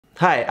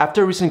Hi,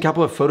 after a recent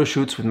couple of photo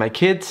shoots with my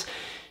kids,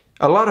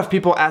 a lot of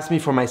people asked me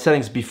for my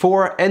settings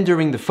before and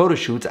during the photo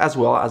shoots as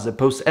well as the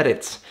post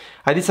edits.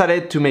 I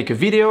decided to make a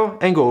video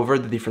and go over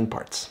the different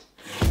parts.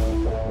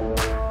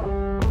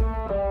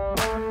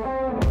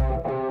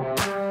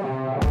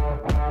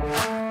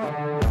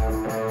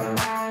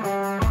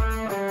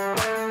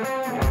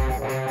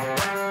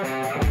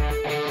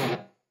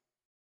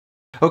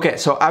 Okay,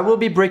 so I will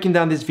be breaking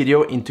down this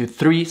video into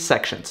 3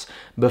 sections: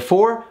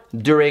 before,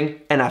 during,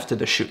 and after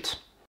the shoot.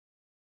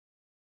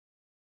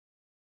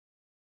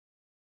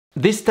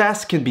 This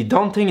task can be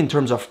daunting in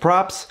terms of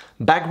props,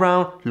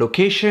 background,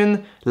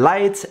 location,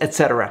 lights,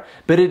 etc.,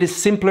 but it is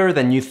simpler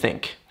than you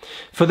think.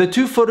 For the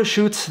 2 photo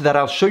shoots that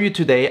I'll show you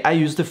today, I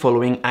used the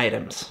following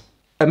items: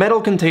 a metal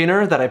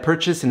container that I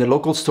purchased in the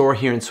local store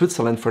here in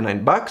Switzerland for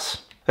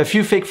 $9, a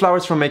few fake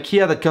flowers from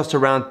IKEA that cost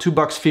around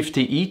 $2.50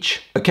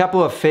 each, a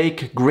couple of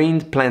fake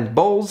green plant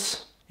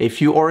bowls, a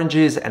few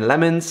oranges and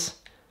lemons,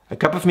 a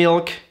cup of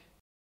milk,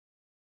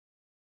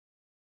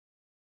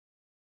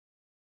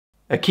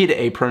 a kid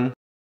apron.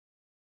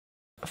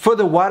 For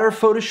the water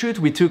photo shoot,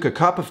 we took a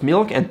cup of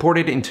milk and poured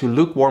it into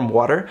lukewarm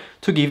water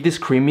to give this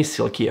creamy,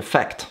 silky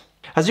effect.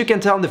 As you can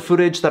tell in the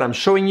footage that I'm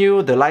showing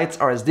you, the lights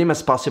are as dim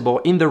as possible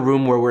in the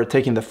room where we're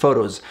taking the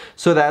photos,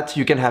 so that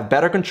you can have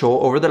better control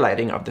over the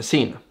lighting of the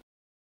scene.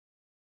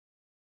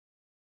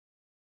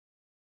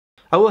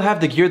 I will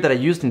have the gear that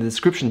I used in the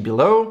description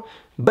below,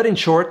 but in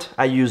short,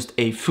 I used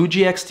a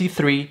Fuji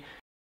X-T3,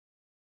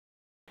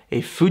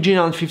 a Fuji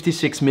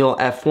non-56mm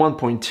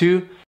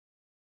f1.2,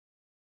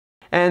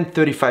 and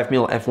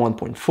 35mm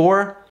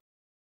f1.4,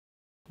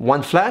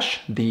 one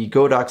flash, the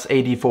Godox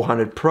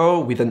AD400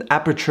 Pro with an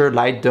Aperture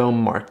Light Dome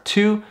Mark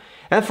II,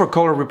 and for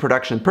color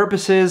reproduction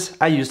purposes,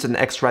 I used an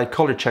X-Rite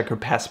Color Checker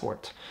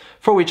Passport,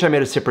 for which I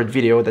made a separate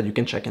video that you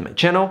can check in my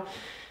channel.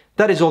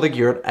 That is all the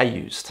gear I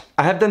used.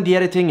 I have done the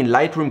editing in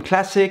Lightroom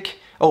Classic.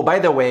 Oh, by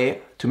the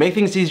way, to make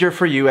things easier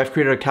for you, I've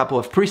created a couple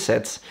of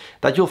presets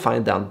that you'll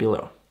find down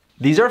below.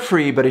 These are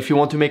free, but if you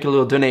want to make a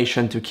little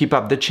donation to keep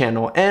up the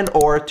channel and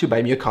or to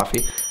buy me a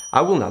coffee, I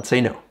will not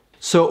say no.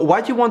 So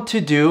what you want to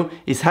do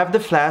is have the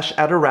flash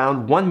at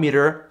around 1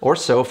 meter or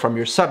so from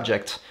your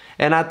subject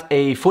and at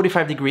a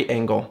 45-degree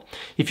angle.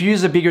 If you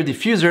use a bigger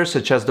diffuser,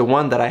 such as the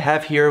one that I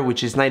have here,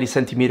 which is 90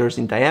 centimeters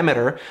in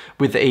diameter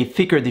with a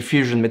thicker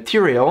diffusion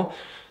material,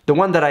 the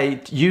one that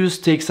I use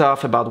takes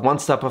off about 1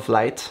 stop of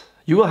light.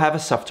 You will have a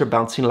softer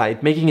bouncing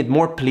light, making it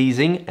more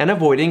pleasing and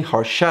avoiding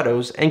harsh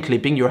shadows and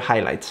clipping your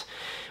highlights,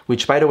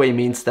 which by the way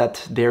means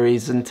that there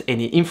isn't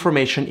any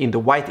information in the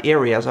white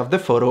areas of the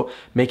photo,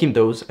 making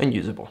those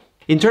unusable.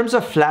 In terms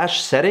of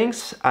flash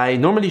settings, I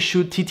normally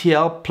shoot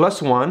TTL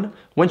 +1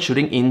 when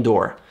shooting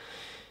indoor.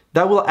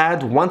 That will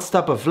add 1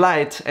 stop of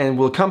light and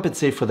will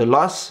compensate for the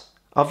loss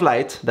of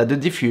light that the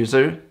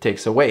diffuser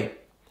takes away.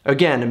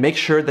 Again, make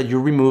sure that you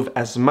remove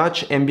as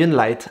much ambient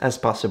light as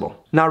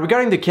possible. Now,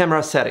 regarding the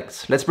camera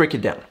settings, let's break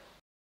it down.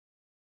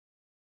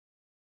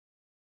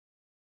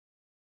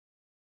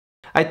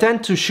 I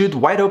tend to shoot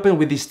wide open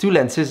with these 2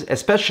 lenses,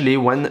 especially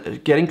when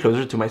getting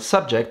closer to my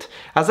subject,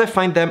 as I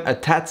find them a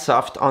tad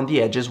soft on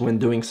the edges when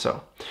doing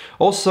so.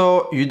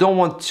 Also, you don't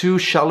want too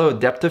shallow a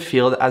depth of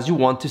field, as you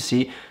want to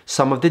see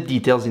some of the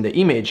details in the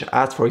image,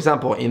 as for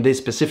example in this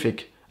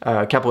specific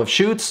couple of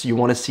shoots, you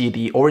want to see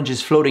the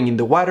oranges floating in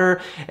the water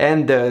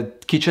and the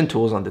kitchen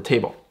tools on the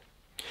table.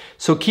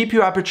 So keep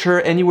your aperture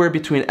anywhere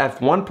between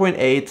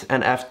f1.8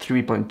 and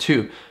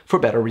f3.2 for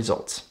better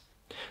results.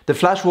 The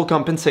flash will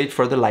compensate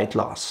for the light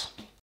loss.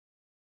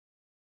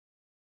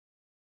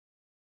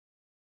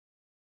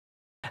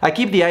 I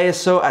keep the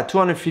ISO at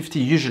 250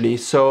 usually,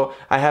 so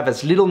I have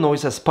as little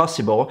noise as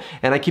possible,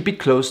 and I keep it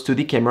close to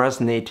the camera's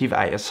native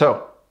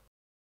ISO.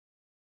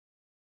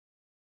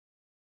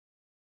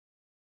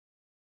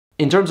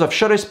 In terms of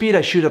shutter speed,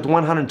 I shoot at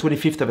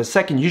 1/125th of a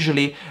second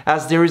usually,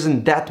 as there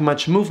isn't that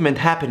much movement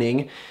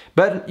happening,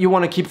 but you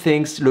want to keep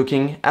things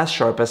looking as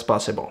sharp as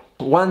possible.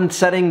 One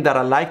setting that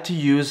I like to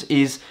use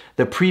is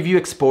the preview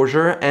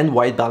exposure and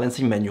white balance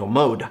in manual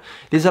mode.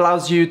 This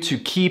allows you to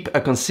keep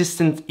a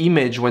consistent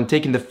image when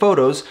taking the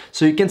photos,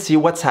 so you can see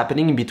what's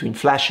happening in between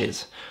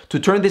flashes. To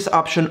turn this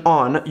option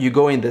on, you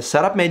go in the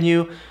setup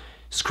menu,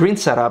 screen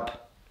setup,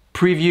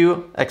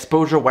 preview,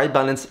 exposure, white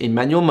balance in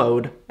manual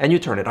mode, and you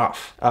turn it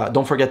off.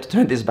 Don't forget to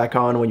turn this back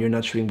on when you're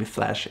not shooting with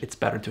flash. It's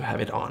better to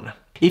have it on.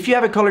 If you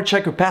have a color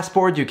checker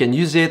passport, you can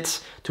use it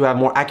to have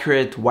more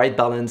accurate white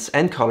balance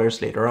and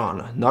colors later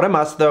on. Not a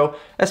must though,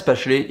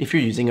 especially if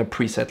you're using a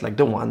preset like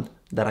the one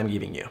that I'm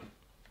giving you.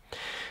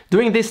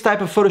 Doing this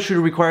type of photo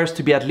shoot requires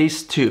to be at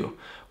least 2.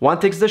 One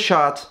takes the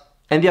shot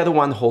and the other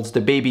one holds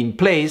the baby in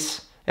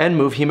place and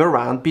move him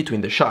around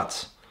between the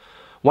shots.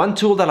 One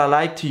tool that I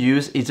like to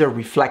use is a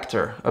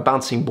reflector, a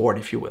bouncing board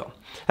if you will,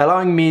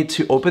 allowing me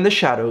to open the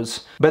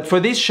shadows. But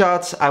for these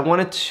shots, I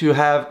wanted to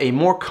have a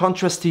more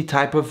contrasty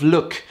type of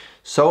look,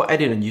 so I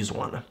didn't use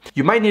one.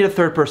 You might need a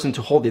third person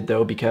to hold it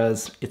though,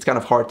 because it's kind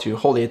of hard to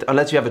hold it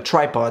unless you have a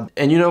tripod.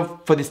 And you know,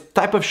 for this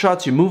type of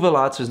shots, you move a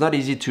lot, so it's not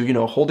easy to, you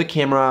know, hold the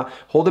camera,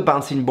 hold the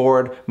bouncing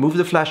board, move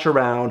the flash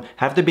around,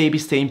 have the baby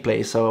stay in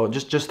place, so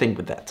just think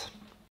with that.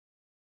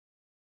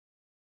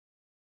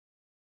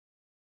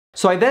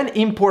 So I then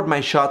import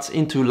my shots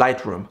into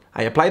Lightroom.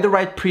 I apply the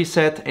right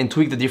preset and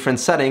tweak the different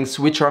settings,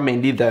 which are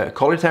mainly the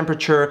color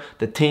temperature,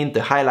 the tint,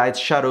 the highlights,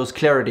 shadows,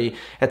 clarity,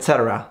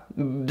 etc.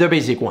 The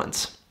basic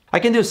ones. I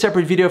can do a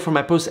separate video for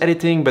my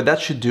post-editing, but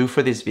that should do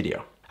for this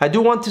video. I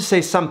do want to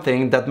say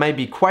something that might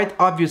be quite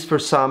obvious for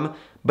some,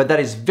 but that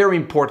is very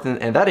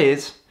important, and that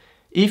is,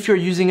 if you're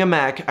using a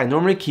Mac, I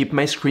normally keep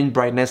my screen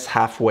brightness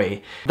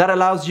halfway. That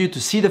allows you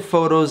to see the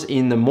photos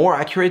in a more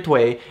accurate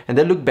way, and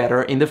they look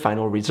better in the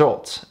final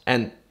results,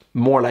 and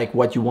more like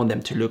what you want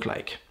them to look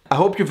like. I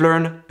hope you've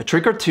learned a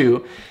trick or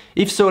two.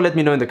 If so, let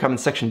me know in the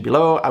comment section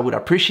below. I would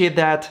appreciate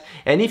that.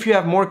 And if you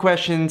have more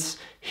questions,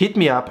 hit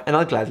me up and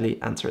I'll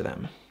gladly answer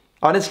them.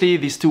 Honestly,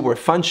 these two were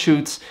fun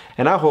shoots,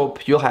 and I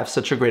hope you'll have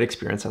such a great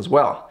experience as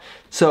well.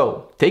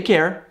 So take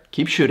care,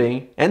 keep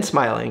shooting and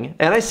smiling,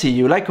 and I see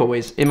you, like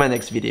always, in my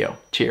next video.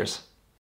 Cheers.